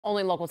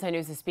Only Local 10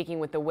 News is speaking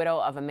with the widow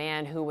of a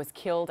man who was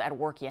killed at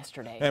work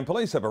yesterday. And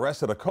police have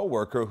arrested a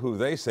co-worker who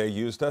they say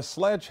used a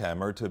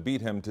sledgehammer to beat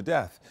him to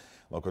death.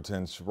 Local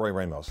 10's Roy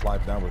Ramos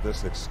live now with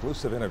this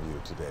exclusive interview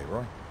today.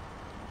 Roy?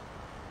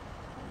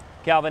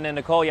 Calvin and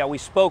Nicole, yeah, we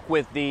spoke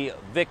with the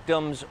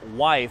victim's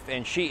wife,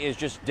 and she is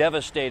just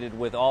devastated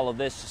with all of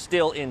this,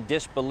 still in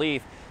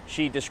disbelief.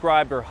 She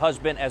described her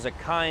husband as a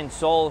kind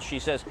soul. She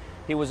says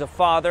he was a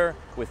father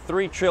with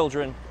 3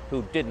 children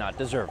who did not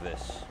deserve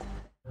this.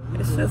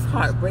 It's just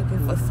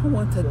heartbreaking for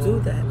someone to do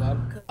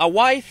that. A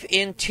wife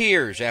in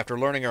tears after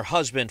learning her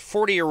husband,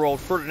 40-year-old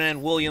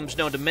Ferdinand Williams,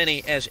 known to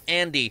many as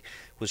Andy,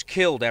 was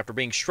killed after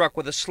being struck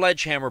with a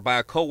sledgehammer by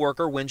a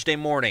co-worker Wednesday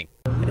morning.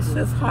 It's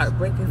just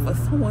heartbreaking for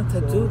someone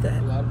to do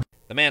that.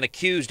 The man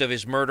accused of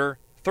his murder,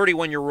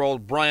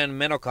 31-year-old Brian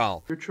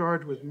Menokal. You're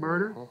charged with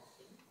murder,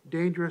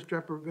 dangerous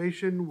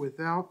deprivation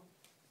without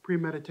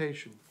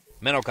premeditation.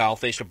 Menokal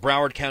faced a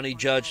Broward County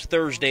judge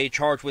Thursday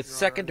charged with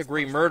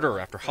second-degree murder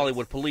after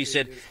Hollywood police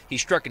said he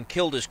struck and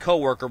killed his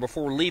co-worker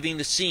before leaving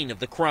the scene of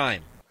the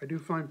crime. I do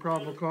find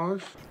probable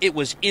cause. It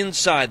was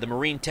inside the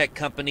marine tech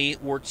company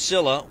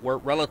Wärtsilä where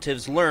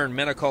relatives learned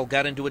Menokal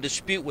got into a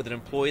dispute with an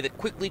employee that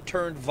quickly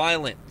turned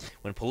violent.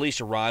 When police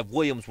arrived,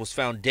 Williams was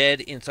found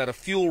dead inside a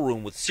fuel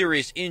room with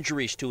serious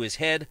injuries to his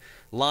head,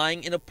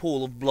 lying in a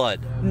pool of blood.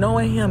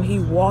 Knowing him, he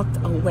walked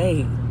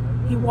away.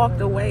 He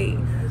walked away.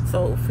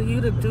 So for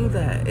you to do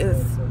that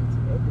is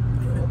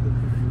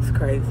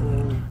crazy.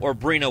 Or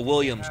Brina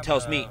Williams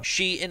tells me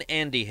she and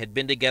Andy had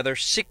been together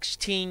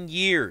 16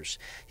 years.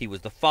 He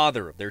was the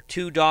father of their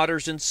 2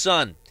 daughters and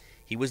son.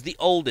 He was the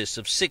oldest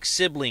of 6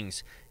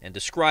 siblings and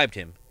described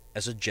him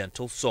as a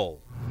gentle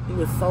soul. He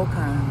was so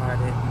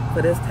kind-hearted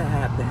for this to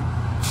happen.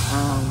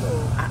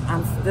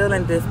 I'm still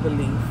in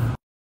disbelief.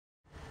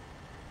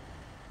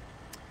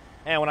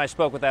 And when I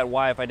spoke with that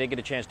wife, I did get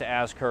a chance to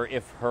ask her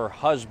if her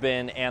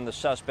husband and the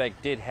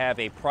suspect did have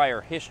a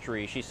prior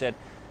history. She said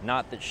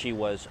not that she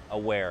was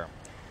aware.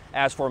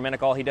 As for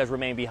Menokal, he does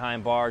remain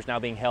behind bars, now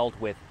being held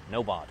with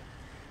no bond.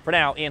 For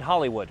now, in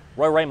Hollywood,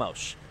 Roy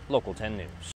Ramos, Local 10 News.